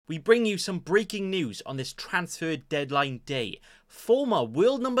we bring you some breaking news on this transfer deadline day. Former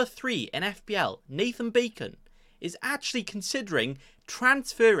world number 3 in FPL, Nathan Bacon, is actually considering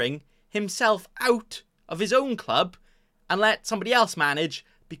transferring himself out of his own club and let somebody else manage,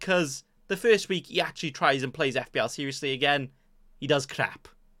 because the first week he actually tries and plays FPL seriously again, he does crap.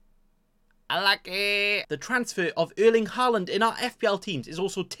 Unlucky. The transfer of Erling Haaland in our FPL teams is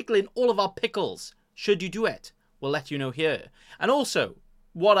also tickling all of our pickles. Should you do it? We'll let you know here. And also,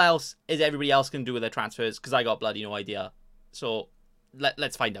 what else is everybody else going to do with their transfers? Because I got bloody no idea. So,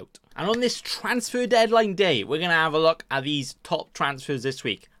 let's find out. And on this transfer deadline day, we're going to have a look at these top transfers this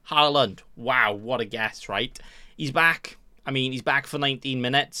week. Haaland. Wow, what a guess, right? He's back. I mean, he's back for 19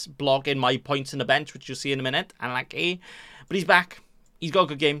 minutes, blocking my points in the bench, which you'll see in a minute. Unlucky. But he's back. He's got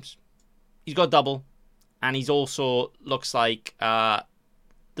good games. He's got double. And he's also looks like the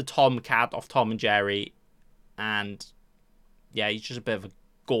Tomcat off Tom and Jerry. And yeah, he's just a bit of a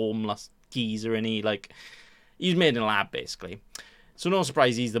gormless geezer, and he's made in a lab, basically. So no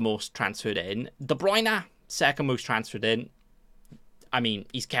surprise he's the most transferred in. De Bruyne, second most transferred in. I mean,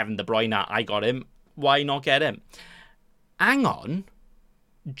 he's Kevin De Bruyne. I got him. Why not get him? Hang on.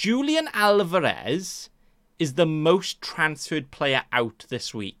 Julian Alvarez is the most transferred player out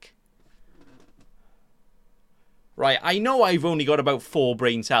this week. Right, I know I've only got about 4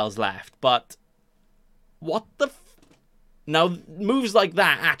 brain cells left, but what the now, moves like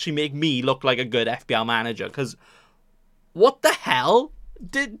that actually make me look like a good FPL manager, because what the hell?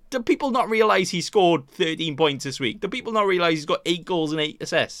 Do people not realise he scored 13 points this week? Do people not realise he's got 8 goals and 8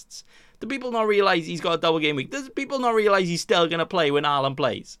 assists? Do people not realise he's got a double game week? Do people not realise he's still going to play when Haaland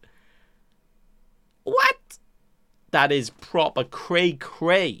plays? What? That is proper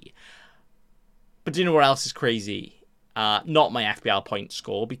cray-cray. But do you know what else is crazy? Not my FPL point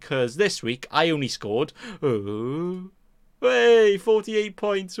score, because this week I only scored... 48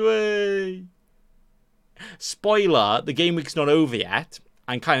 points, way. Spoiler, the game week's not over yet.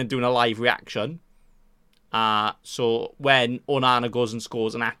 I'm kind of doing a live reaction. So when Onana goes and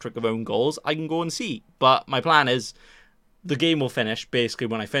scores an hat-trick of own goals, I can go and see. But my plan is the game will finish basically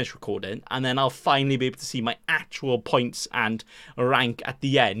when I finish recording, and then I'll finally be able to see my actual points and rank at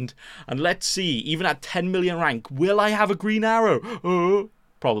the end. And let's see, even at 10 million rank, will I have a green arrow?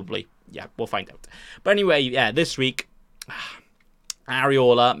 Probably. Yeah, we'll find out. But anyway, yeah, this week...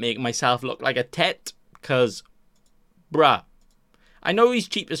 Areola making myself look like a tit, because, bruh, I know he's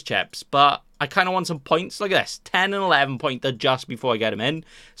cheap as chips, but I kind of want some points like this. 10 and 11 pointer just before I get him in.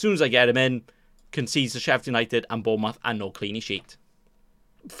 As soon as I get him in, concedes to Sheffield United and Bournemouth and no clean sheet.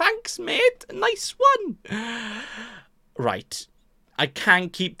 Thanks, mate. Nice one. Right. I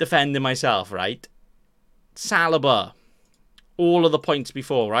can't keep defending myself, right? Saliba. All of the points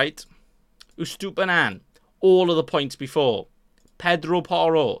before, right? Ustupanan. All of the points before. Pedro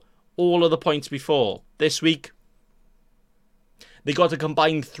Porro. All of the points before. This week, they got a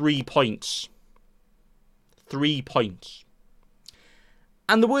combined 3 points. 3 points.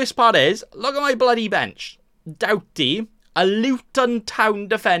 And the worst part is, look at my bloody bench. Doughty, a Luton Town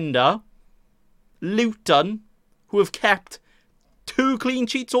defender. Luton, who have kept 2 clean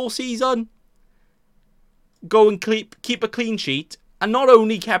sheets all season. Go and keep a clean sheet. And not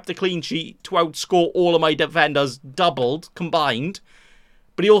only kept a clean sheet to outscore all of my defenders doubled, combined,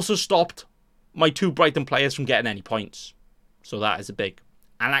 but he also stopped my 2 Brighton players from getting any points. So that is a big...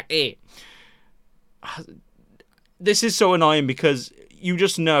 And like, this is so annoying, because you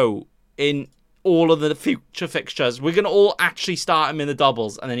just know in all of the future fixtures, we're going to all actually start him in the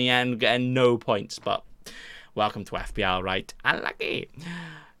doubles, and then he end up getting no points. But welcome to FPL, right? Unlucky.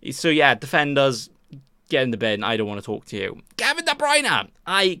 So yeah, defenders... Get in the bin. I don't want to talk to you. Kevin De Bruyne.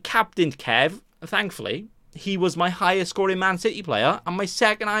 I captained Kev. Thankfully, he was my highest scoring Man City player and my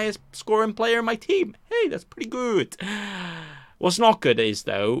second highest scoring player in my team. Hey, that's pretty good. What's not good is,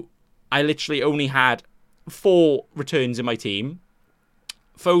 though, I literally only had 4 returns in my team.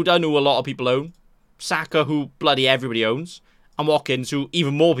 Foden, who a lot of people own. Saka, who bloody everybody owns. And Watkins, who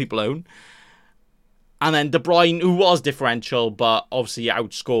even more people own. And then De Bruyne, who was differential, but obviously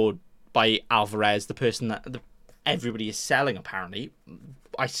outscored by Alvarez, the person that everybody is selling, apparently.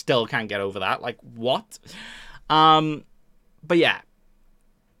 I still can't get over that. Like, what? But yeah,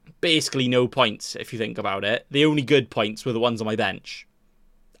 basically no points, if you think about it. The only good points were the ones on my bench.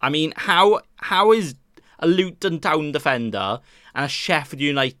 I mean, how is a Luton Town defender and a Sheffield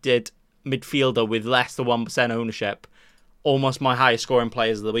United midfielder with less than 1% ownership almost my highest scoring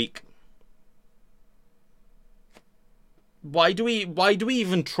players of the week? Why do we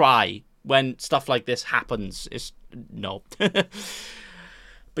even try when stuff like this happens? It's no.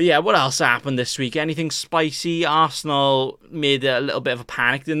 But yeah, what else happened this week? Anything spicy? Arsenal made a little bit of a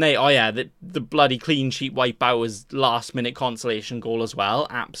panic, didn't they? Oh yeah, the bloody clean sheet wipeout was last minute consolation goal as well.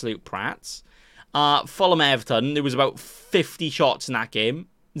 Absolute prats. Fulham Everton, there was about 50 shots in that game.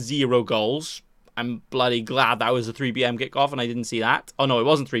 0 goals. I'm bloody glad that was a 3 p.m. kickoff and I didn't see that. Oh no, it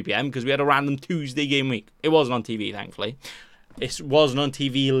wasn't 3 p.m. because we had a random Tuesday game week. It wasn't on TV, thankfully. It wasn't on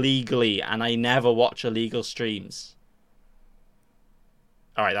TV legally and I never watch illegal streams.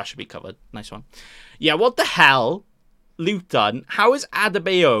 Alright, that should be covered. Nice one. Yeah, what the hell? Luton, how is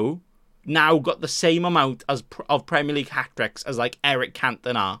Adebayo now got the same amount of Premier League hat-tricks as like Eric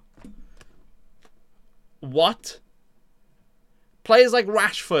Cantona? What? Players like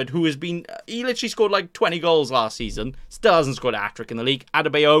Rashford, who has been... He literally scored like 20 goals last season. Still hasn't scored a hat-trick in the league.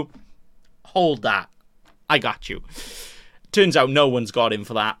 Adebayo, hold that. I got you. Turns out no one's got him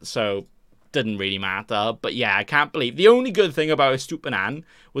for that, so... Didn't really matter, but yeah, I can't believe. The only good thing about Estupiñán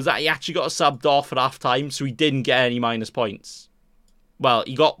was that he actually got subbed off at half time, so he didn't get any minus points. Well,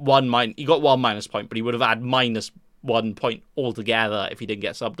 he got one minus point, but he would have had minus 1 point altogether if he didn't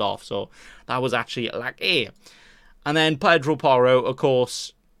get subbed off. So that was actually lucky. And then Pedro Porro, of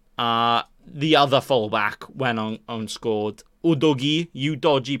course, the other fullback went on scored. Udogi, you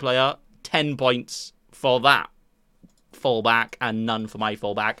dodgy player, 10 points for that fullback and none for my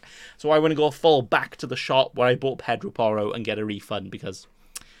fullback. So I want to go full back to the shop where I bought Pedro Porro and get a refund because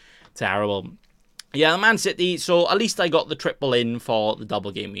terrible. Yeah, Man City, so at least I got the triple in for the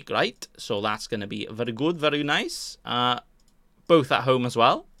double game week, right? So that's going to be very good, very nice. Both at home as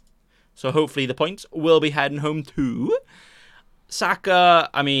well. So hopefully the points will be heading home too. Saka,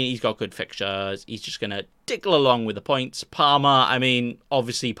 I mean, he's got good fixtures. He's just going to tickle along with the points. Palmer, I mean,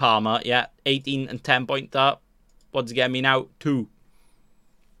 obviously Palmer, yeah, 18 and 10 point up. What's he getting me now? 2.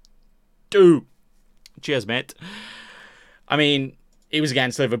 Cheers, mate. I mean, he was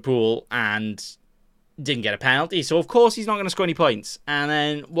against Liverpool and didn't get a penalty. So, of course, he's not going to score any points. And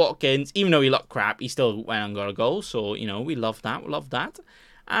then Watkins, even though he looked crap, he still went and got a goal. So, you know, we love that. We love that.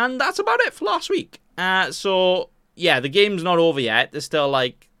 And that's about it for last week. So, yeah, the game's not over yet. There's still,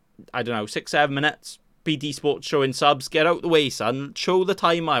 like, I don't know, 6-7 minutes. PT Sports showing subs. Get out the way, son. Show the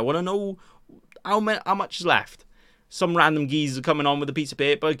timer. I want to know how much is left. Some random geezer coming on with a piece of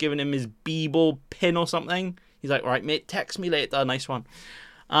paper, giving him his Bebo pin or something. He's like, right, mate, text me later. Nice one.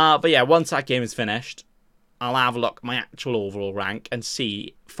 But yeah, once that game is finished, I'll have a look at my actual overall rank and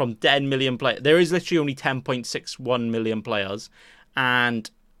see from 10 million players. There is literally only 10.61 million players.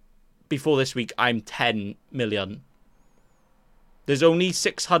 And before this week, I'm 10 million. There's only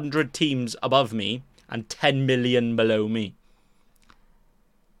 600 teams above me and 10 million below me.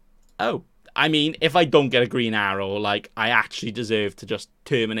 Oh. I mean, if I don't get a green arrow, like, I actually deserve to just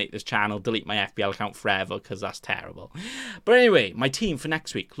terminate this channel, delete my FPL account forever, because that's terrible. But anyway, my team for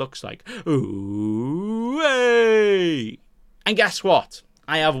next week looks like... Ooh, hey! And guess what?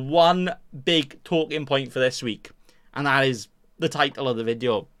 I have one big talking point for this week, and that is the title of the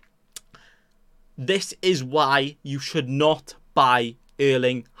video. This is why you should not buy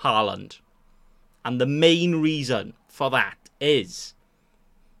Erling Haaland. And the main reason for that is...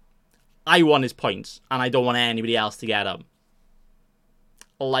 I want his points, and I don't want anybody else to get them.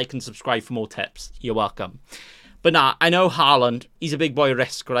 Like and subscribe for more tips. You're welcome. But nah, I know Haaland, he's a big boy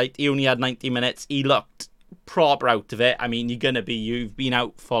risk, right? He only had 90 minutes. He looked proper out of it. I mean, you've been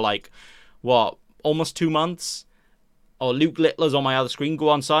out for like, what, almost 2 months? Oh, Luke Littler's on my other screen. Go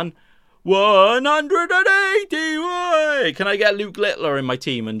on, son. 180! Way! Can I get Luke Littler in my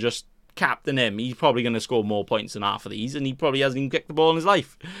team and just captain him? He's probably going to score more points than half of these, and he probably hasn't even kicked the ball in his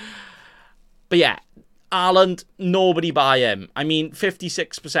life. But yeah, Haaland, nobody buy him. I mean,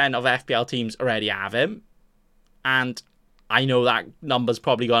 56% of FPL teams already have him. And I know that number's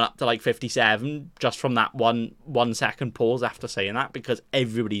probably gone up to like 57 just from that one second pause after saying that, because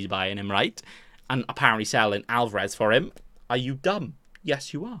everybody's buying him, right? And apparently selling Alvarez for him. Are you dumb?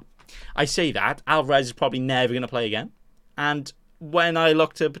 Yes, you are. I say that. Alvarez is probably never going to play again. And when I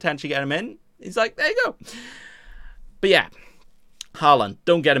look to potentially get him in, it's like, there you go. But yeah, Haaland,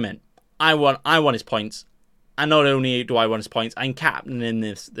 don't get him in. I want his points. And not only do I want his points, I'm captaining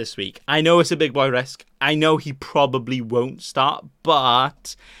this week. I know it's a big boy risk. I know he probably won't start,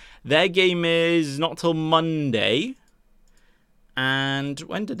 but their game is not till Monday. And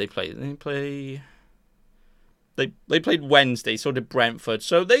when did they play? They played Wednesday, so did Brentford.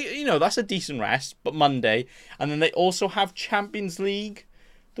 So that's a decent rest, but Monday. And then they also have Champions League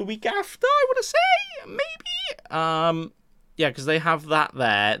the week after, I want to say, maybe. Yeah, because they have that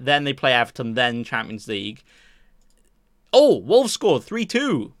there. Then they play Everton, then Champions League. Oh, Wolves scored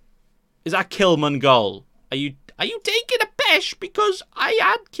 3-2. Is that Kilman goal? Are you taking a pish because I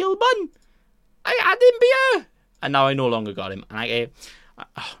had Kilman. I had him here. And now I no longer got him. And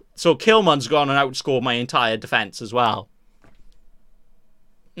so Kilman's gone and outscored my entire defense as well.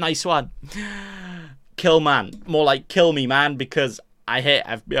 Nice one. Killman. More like kill me, man, because I hate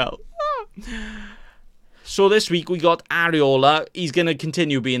FPL. So this week we got Areola. He's going to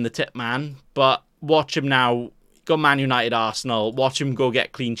continue being the tip man, but watch him now. Got Man United, Arsenal. Watch him go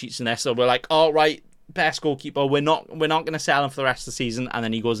get clean sheets in there. So we're like, all right, best goalkeeper. We're not going to sell him for the rest of the season. And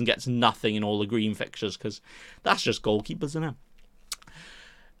then he goes and gets nothing in all the green fixtures because that's just goalkeepers, isn't it?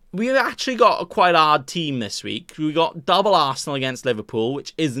 We've actually got a quite hard team this week. We got double Arsenal against Liverpool,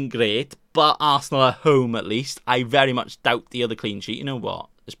 which isn't great, but Arsenal are home at least. I very much doubt the other clean sheet. You know what?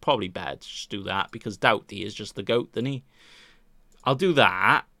 It's probably better to just do that because Doughty is just the GOAT, isn't he? I'll do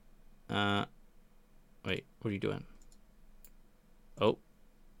that. Wait, what are you doing? Oh,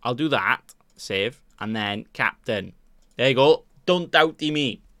 I'll do that. Save. And then captain. There you go. Don't Doughty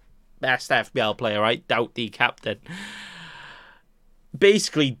me. Best FPL player, right? Doughty captain.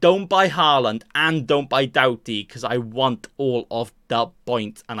 Basically, don't buy Haaland and don't buy Doughty because I want all of the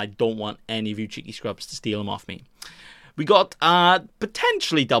points and I don't want any of you cheeky scrubs to steal them off me. We got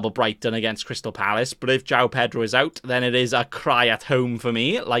potentially double Brighton against Crystal Palace, but if João Pedro is out, then it is a cry at home for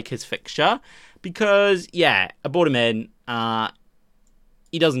me, like his fixture. Because, yeah, I bought him in,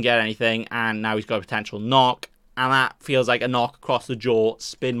 he doesn't get anything, and now he's got a potential knock, and that feels like a knock across the jaw,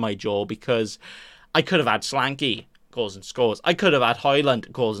 spin my jaw, because I could have had Slanky, goals and scores. I could have had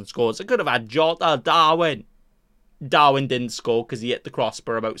Højlund, goals and scores. I could have had Jota, Darwin. Darwin didn't score because he hit the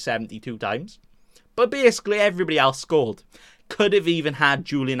crossbar about 72 times. But basically, everybody else scored. Could have even had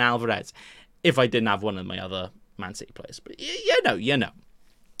Julian Alvarez if I didn't have one of my other Man City players. But you know.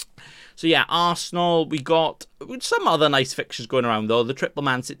 So yeah, Arsenal, we got some other nice fixtures going around though. The triple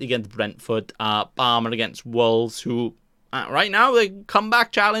Man City against Brentford, Barmer against Wolves, who right now, the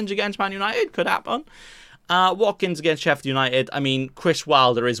comeback challenge against Man United could happen. Watkins against Sheffield United. I mean, Chris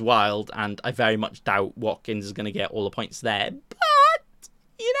Wilder is wild, and I very much doubt Watkins is going to get all the points there. But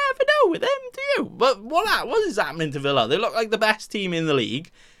you never know with him, do you? But what is happening to Villa? They look like the best team in the league,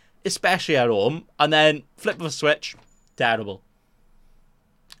 especially at home, and then flip of a switch, terrible.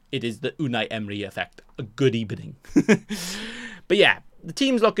 It is the Unai Emery effect. A good evening. But yeah, the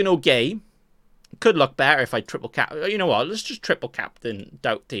team's looking okay. Could look better if I triple cap. You know what? Let's just triple captain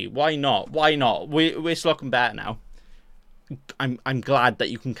Doughty. Why not? Why not? We're looking better now. I'm glad that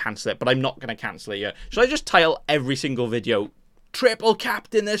you can cancel it, but I'm not going to cancel it yet. Should I just title every single video, triple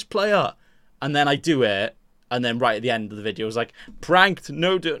captain this player? And then I do it, and then right at the end of the video, it's like, pranked,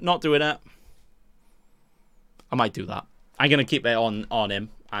 no, not doing it. I might do that. I'm going to keep it on him,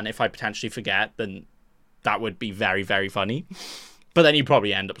 and if I potentially forget, then that would be very, very funny. But then you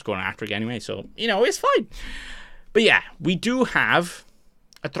probably end up scoring a hat-trick anyway, so, you know, it's fine. But yeah, we do have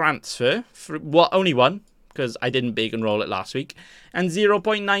a transfer, for only one, because I didn't big and roll it last week, and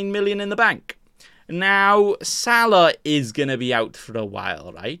 0.9 million in the bank. Now, Salah is going to be out for a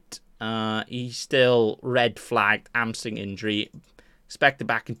while, right? He's still red-flagged, hamstring injury, expected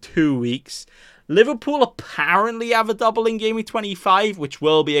back in 2 weeks. Liverpool apparently have a double in Game Week 25, which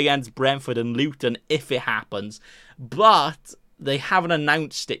will be against Brentford and Luton if it happens. But they haven't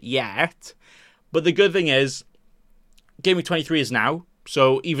announced it yet. But the good thing is, Game Week 23 is now.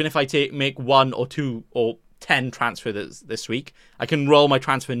 So even if I make 1 or 2 or 10 transfers this week, I can roll my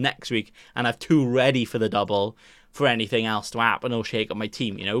transfer next week and have 2 ready for the double for anything else to happen or shake up my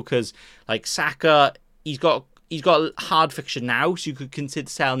team, you know? Because, like, Saka, he's got a hard fixture now, so you could consider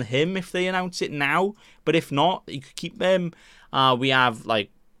selling him if they announce it now. But if not, you could keep him. We have,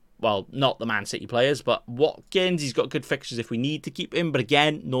 like, well, not the Man City players, but Watkins, he's got good fixtures if we need to keep him. But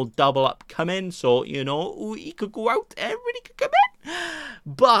again, no double up coming, so, you know, he could go out, everybody could come in.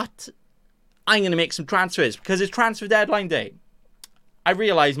 But I'm going to make some transfers because it's transfer deadline day. I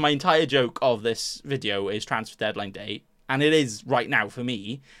realise my entire joke of this video is transfer deadline day, and it is right now for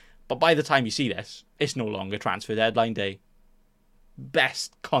me. But by the time you see this, it's no longer transfer deadline day.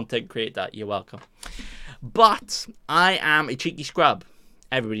 Best content creator, you're welcome. But I am a cheeky scrub.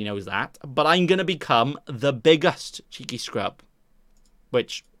 Everybody knows that. But I'm going to become the biggest cheeky scrub.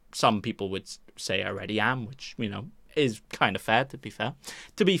 Which some people would say I already am. Which, you know, is kind of fair, to be fair.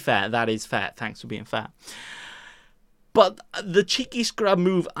 To be fair, that is fair. Thanks for being fair. But the cheeky scrub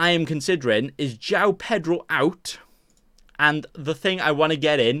move I am considering is João Pedro out. And the thing I want to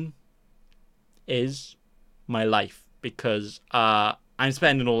get in is my life. Because I'm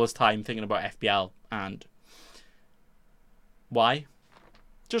spending all this time thinking about FPL. And why?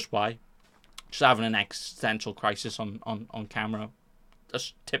 Just why? Just having an existential crisis on camera. That's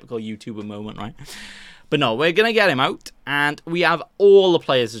a typical YouTuber moment, right? But no, we're going to get him out. And we have all the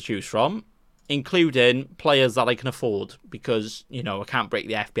players to choose from, including players that I can afford. Because, you know, I can't break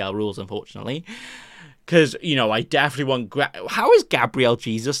the FPL rules, unfortunately. Because, you know, I definitely want... How is Gabriel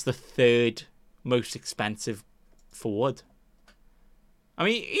Jesus the third most expensive forward? I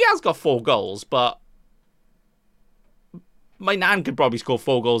mean, he has got 4 goals, but... My nan could probably score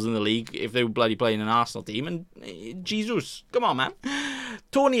 4 goals in the league if they were bloody playing an Arsenal team. And Jesus, come on, man.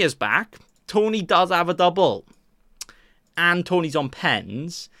 Tony is back. Tony does have a double. And Tony's on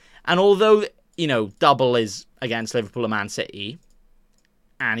pens. And although, you know, double is against Liverpool and Man City,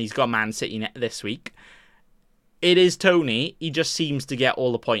 and he's got Man City this week, it is Tony. He just seems to get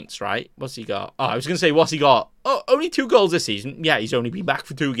all the points, right? What's he got? Oh, I was going to say, what's he got? Oh, only 2 goals this season. Yeah, he's only been back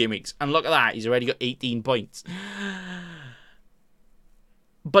for 2 game weeks. And look at that. He's already got 18 points.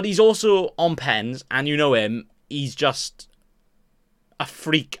 But he's also on pens, and you know him. He's just a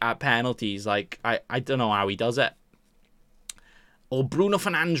freak at penalties. Like, I don't know how he does it. Or Bruno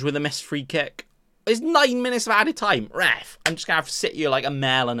Fernandes with a missed free kick. It's 9 minutes of added time. Ref, I'm just going to have to sit here like a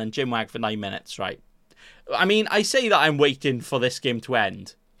melon and gymwag for 9 minutes, right? I mean, I say that I'm waiting for this game to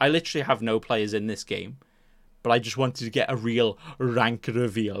end. I literally have no players in this game. But I just wanted to get a real rank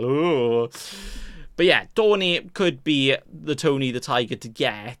reveal. Oh. But yeah, Tony could be the Tony the Tiger to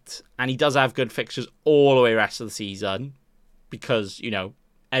get. And he does have good fixtures all the way rest of the season. Because, you know,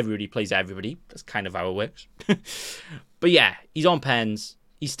 everybody plays everybody. That's kind of how it works. But yeah, he's on pens.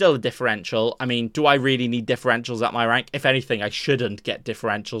 He's still a differential. I mean, do I really need differentials at my rank? If anything, I shouldn't get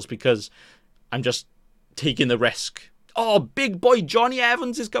differentials because I'm just taking the risk. Oh, big boy Johnny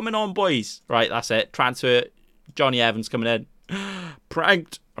Evans is coming on, boys. Right, that's it. Transfer Johnny Evans coming in.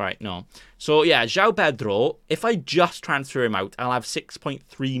 Pranked. Right, no. So, yeah, João Pedro, if I just transfer him out, I'll have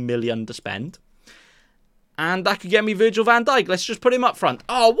 6.3 million to spend. And that could get me Virgil van Dijk. Let's just put him up front.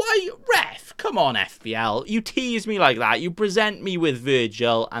 Oh, why? Ref, come on, FPL. You tease me like that. You present me with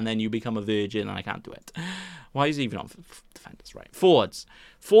Virgil, and then you become a virgin, and I can't do it. Why is he even on defenders? Right. Forwards.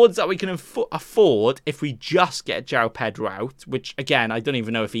 Forwards that we can afford if we just get João Pedro out, which, again, I don't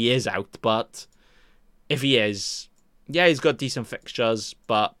even know if he is out, but if he is... Yeah, he's got decent fixtures,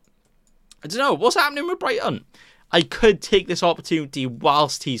 but I don't know. What's happening with Brighton? I could take this opportunity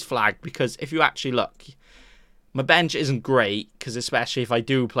whilst he's flagged, because if you actually look, my bench isn't great, because especially if I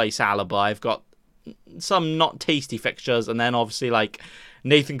do play Saliba, I've got some not tasty fixtures, and then obviously like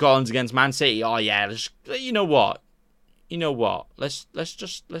Nathan Collins against Man City. Oh yeah, you know what? You know what? Let's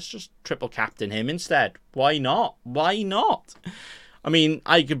just triple captain him instead. Why not? Why not? I mean,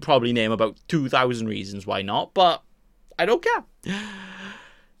 I could probably name about 2,000 reasons why not, but I don't care.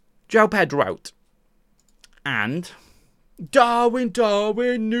 João Pedro out. And Darwin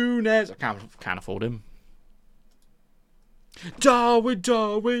Núñez. I can't afford him. Darwin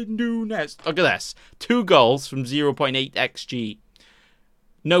Núñez. Look at this. 2 goals from 0.8 XG.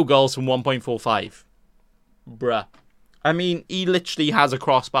 No goals from 1.45. Bruh. I mean, he literally has a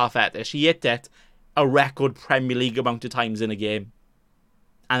crossbar fetish. He hit it a record Premier League amount of times in a game.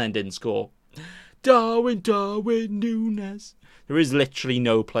 And then didn't score. Darwin Núñez. There is literally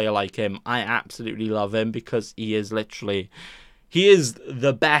no player like him. I absolutely love him because he is literally... He is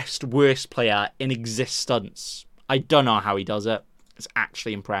the best, worst player in existence. I don't know how he does it. It's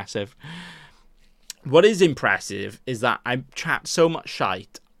actually impressive. What is impressive is that I chat so much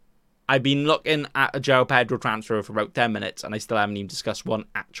shite. I've been looking at a João Pedro transfer for about 10 minutes and I still haven't even discussed one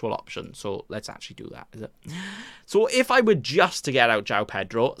actual option. So let's actually do that, is it? So if I were just to get out João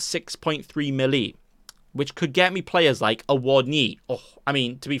Pedro, 6.3 milli, which could get me players like a Wadney. Oh, I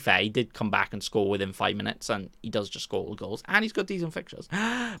mean, to be fair, he did come back and score within 5 minutes and he does just score all goals. And he's got decent fixtures.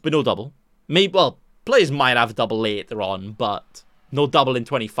 But no double. Maybe, well, players might have a double later on, but no double in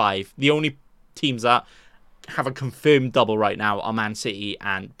 25. The only teams that have a confirmed double right now are Man City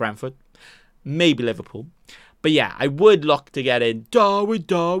and Brentford. Maybe Liverpool. But yeah, I would look to get in Darwin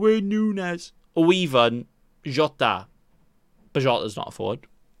Núñez. Or even Jota. But Jota's not a forward.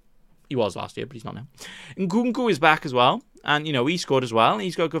 He was last year, but he's not now. Nkunku is back as well. And, you know, he scored as well.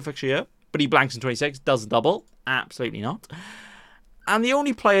 He's got a good fixture here. But he blanks in 26. Does a double. Absolutely not. And the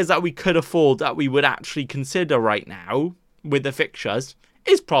only players that we could afford that we would actually consider right now with the fixtures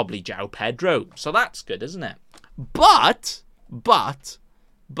is probably João Pedro. So that's good, isn't it? But,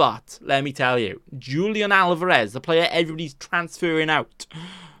 let me tell you, Julian Alvarez, the player everybody's transferring out.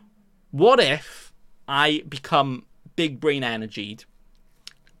 What if I become big brain energied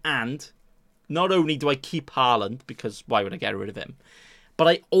and not only do I keep Haaland, because why would I get rid of him, but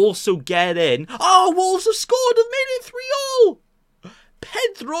I also get in... Oh, Wolves have scored! They've made it 3-all!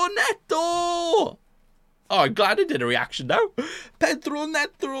 Pedro Neto! Oh, I'm glad I did a reaction now. Pedro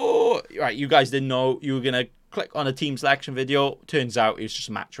Neto. Right, you guys didn't know you were going to click on a team selection video. Turns out it was just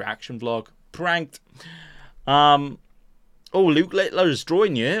a match reaction vlog. Pranked. Oh, Luke Littler's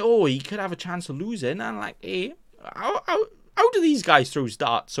drawing you. Oh, he could have a chance of losing. And like, hey, how do these guys throw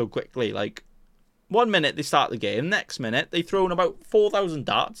darts so quickly? Like, 1 minute they start the game, next minute they've thrown about 4,000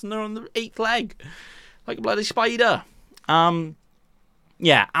 darts and they're on the 8th leg. Like a bloody spider.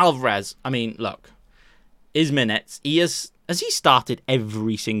 Yeah, Alvarez. I mean, look. His minutes, has he started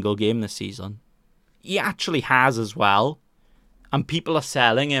every single game this season? He actually has as well. And people are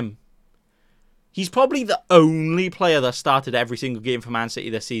selling him. He's probably the only player that started every single game for Man City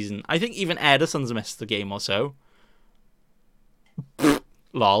this season. I think even Ederson's missed a game or so.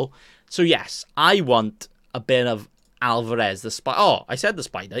 Lol. So yes, I want a bit of Alvarez, the spider. Oh, I said the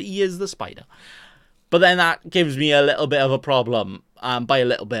spider. He is the spider. But then that gives me a little bit of a problem. By a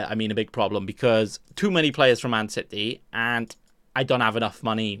little bit, I mean a big problem, because too many players from Man City and I don't have enough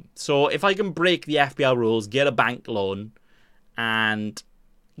money. So if I can break the FPL rules, get a bank loan and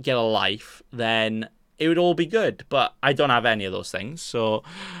get a life, then it would all be good. But I don't have any of those things, so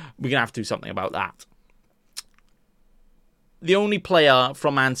we're going to have to do something about that. The only player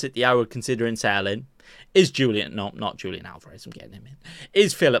from Man City I would consider in selling is Julian. No, not Julian Alvarez. I'm getting him in.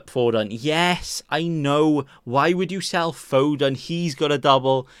 Is Philip Foden. Yes, I know. Why would you sell Foden? He's got a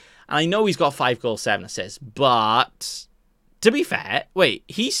double. And I know he's got 5 goals, 7 assists. But, to be fair, wait,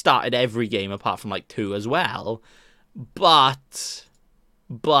 he started every game apart from like 2 as well. But,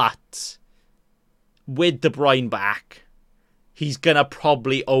 with De Bruyne back, he's going to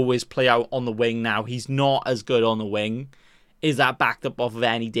probably always play out on the wing now. He's not as good on the wing. Is that backed up off of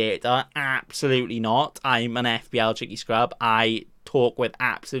any data? Absolutely not. I'm an FPL chicky scrub. I talk with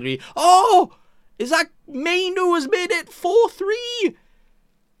absolutely... Oh! Is that Mainu has made it 4-3?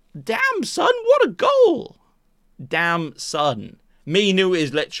 Damn, son. What a goal. Damn, son. Mainu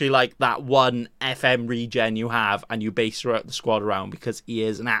is literally like that one FM regen you have and you base the squad around because he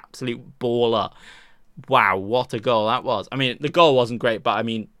is an absolute baller. Wow, what a goal that was. I mean, the goal wasn't great, but I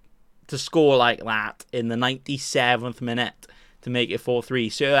mean, to score like that in the 97th minute to make it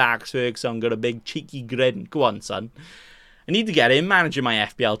 4-3. Sir Alex Ferguson got a big cheeky grin. Go on, son. I need to get him managing my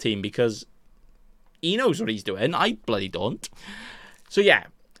FPL team because he knows what he's doing. I bloody don't. So yeah,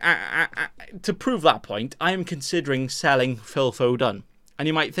 to prove that point, I am considering selling Phil Foden. And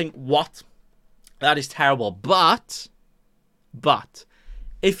you might think, what? That is terrible. But,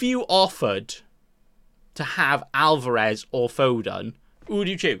 if you offered to have Alvarez or Foden, who would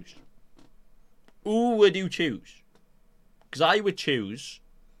you choose? Who would you choose? Because I would choose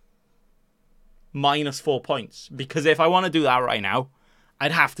 -4 points. Because if I want to do that right now,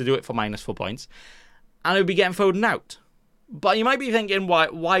 I'd have to do it for -4 points. And I would be getting Foden out. But you might be thinking,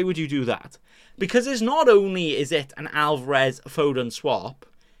 why would you do that? Because it's not only is it an Alvarez-Foden swap,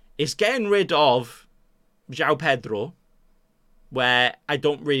 it's getting rid of João Pedro, where I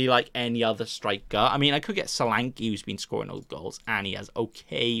don't really like any other striker. I mean, I could get Solanke, who's been scoring those goals, and he has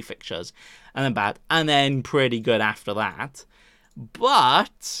okay fixtures, and then bad, and then pretty good after that.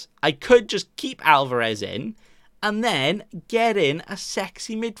 But I could just keep Alvarez in, and then get in a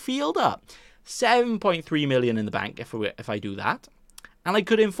sexy midfielder. 7.3 million in the bank if I do that. And I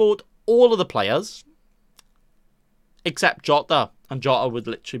could import all of the players, except Jota. And Jota would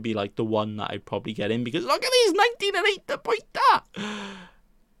literally be like the one that I'd probably get in because look at these 19 and 8 to point that.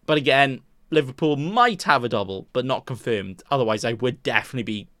 But again, Liverpool might have a double, but not confirmed. Otherwise, I would definitely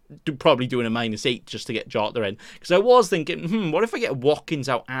be probably doing a -8 just to get Jota in. Because I was thinking, what if I get Watkins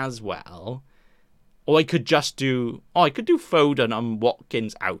out as well? Or I could just do... Oh, I could do Foden and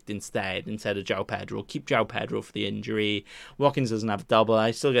Watkins out instead of João Pedro. Keep João Pedro for the injury. Watkins doesn't have a double.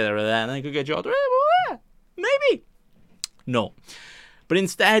 I still get rid of that. And I could get Jota. Maybe. No. But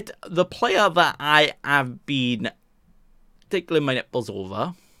instead, the player that I have been tickling my nipples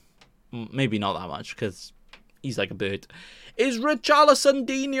over, maybe not that much because he's like a bird, is Richarlison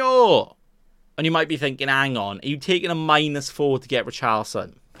Dino. And you might be thinking, hang on, are you taking a -4 to get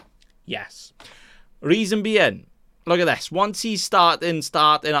Richarlison? Yes. Reason being, look at this. Once he's starting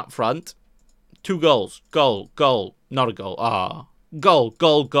up front, 2 goals. Goal. Not a goal.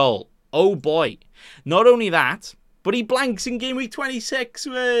 Goal. Oh boy. Not only that, but he blanks in game week 26.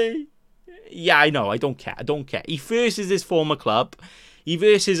 Way. Yeah, I know. I don't care. He versus his former club. He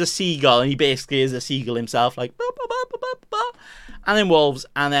versus a seagull, and he basically is a seagull himself. Like, and then Wolves,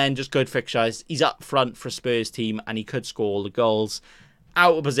 and then just good fixtures. He's up front for Spurs team, and he could score all the goals.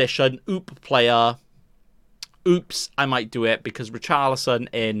 Out of position, player. Oops, I might do it because Richarlison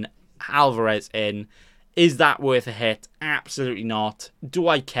in, Alvarez in, Is that worth a hit? Absolutely not. Do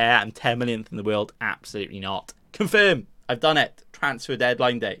I care? I'm 10 millionth in the world? Absolutely not. Confirm. I've done it. Transfer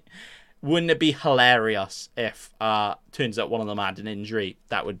deadline day. Wouldn't it be hilarious if turns out one of them had an injury?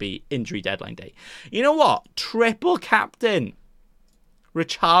 That would be injury deadline day. You know what? Triple captain.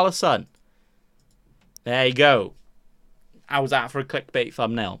 Richarlison. There you go. How's that for a clickbait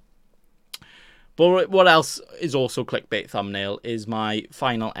thumbnail? But what else is also clickbait thumbnail is my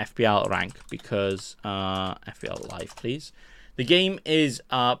final FPL rank, because FPL live, please. The game is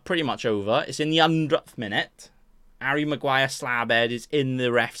pretty much over. It's in the 100th minute. Harry Maguire slabhead is in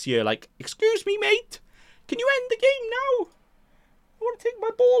the ref's ear like, excuse me, mate. Can you end the game now? I want to take my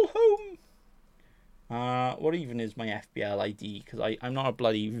ball home. What even is my FPL ID? Because I'm not a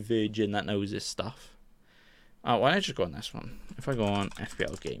bloody virgin that knows this stuff. Why don't I just go on this one? If I go on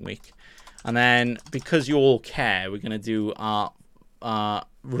FPL Game Week. And then, because you all care, we're going to do our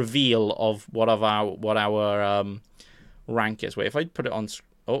reveal of what our rank is. Wait, if I put it on...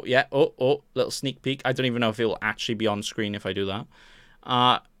 Oh, yeah. Oh, little sneak peek. I don't even know if it will actually be on screen if I do that.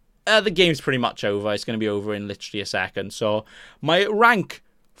 The game's pretty much over. It's going to be over in literally a second. So, my rank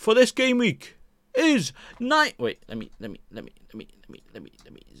for this game week is 9... Wait, let me...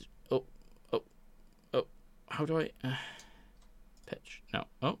 Oh. How do I... pitch. No.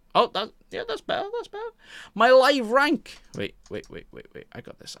 Oh, that's better. That's better. My live rank. Wait. I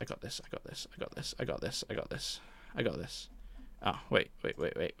got this. Oh, wait.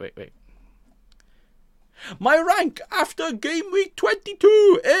 My rank after game week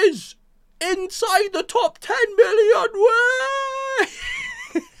 22 is inside the top 10 million. Way!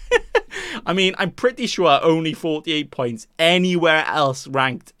 I mean, I'm pretty sure only 48 points anywhere else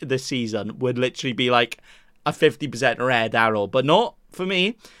ranked this season would literally be like a 50% red arrow. But no, for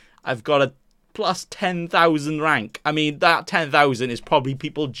me, I've got a plus 10,000 rank. I mean, that 10,000 is probably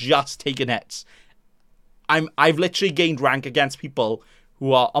people just taking hits. I've literally gained rank against people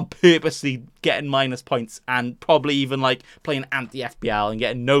who are on purposely getting minus points and probably even like playing anti-FPL and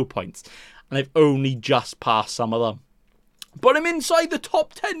getting no points. And I've only just passed some of them. But I'm inside the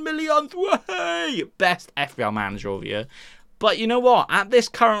top 10 millionth. Way! Best FPL manager over here. But you know what? At this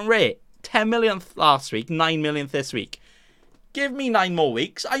current rate, 10 millionth last week, 9 millionth this week. Give me 9 more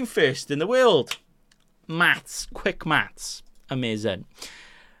weeks. I'm first in the world. Maths. Quick maths. Amazing.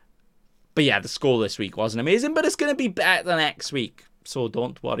 But yeah, the score this week wasn't amazing, but it's going to be better than next week. So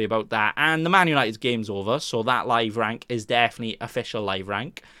don't worry about that. And the Man United's game's over, so that live rank is definitely official live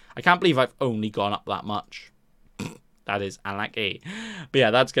rank. I can't believe I've only gone up that much. That is unlucky. But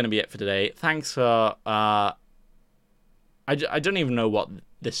yeah, that's going to be it for today. Thanks for... I don't even know what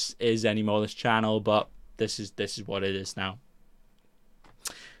this is anymore, this channel, but this is what it is now.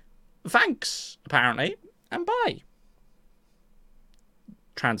 Thanks, apparently, and bye.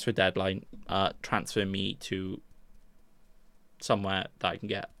 Transfer deadline. Transfer me to somewhere that I can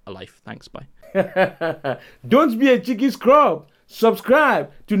get a life. Thanks, bye. Don't be a cheeky scrub.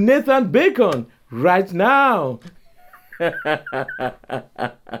 Subscribe to Nathan Bacon right now.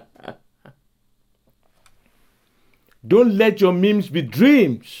 Don't let your memes be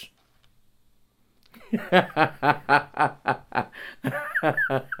dreams.